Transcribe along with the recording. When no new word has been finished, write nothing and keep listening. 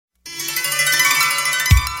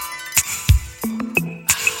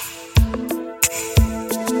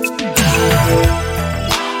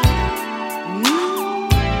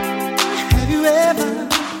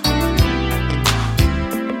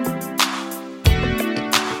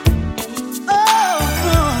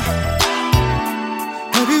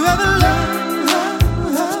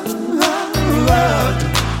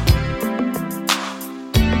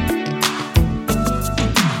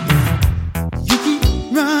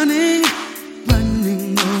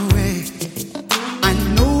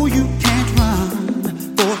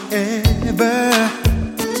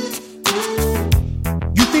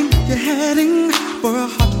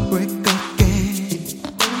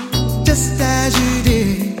as you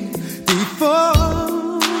did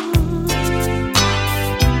before.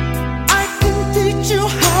 I can teach you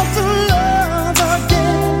how to love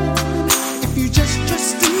again if you just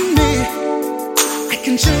trust in me. I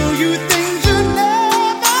can show you things you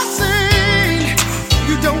never seen.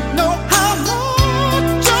 You don't know how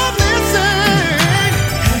much you're missing.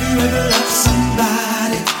 Have you ever loved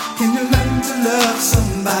somebody? Can you learn to love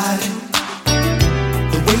somebody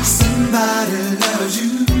the way somebody loves you?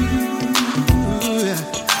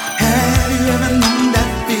 Have you ever known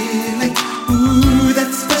that feeling? Ooh,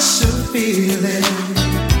 that special feeling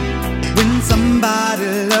when somebody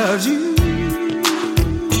loves you.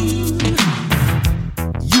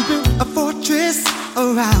 You built a fortress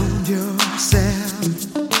around yourself.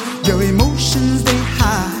 Your emotions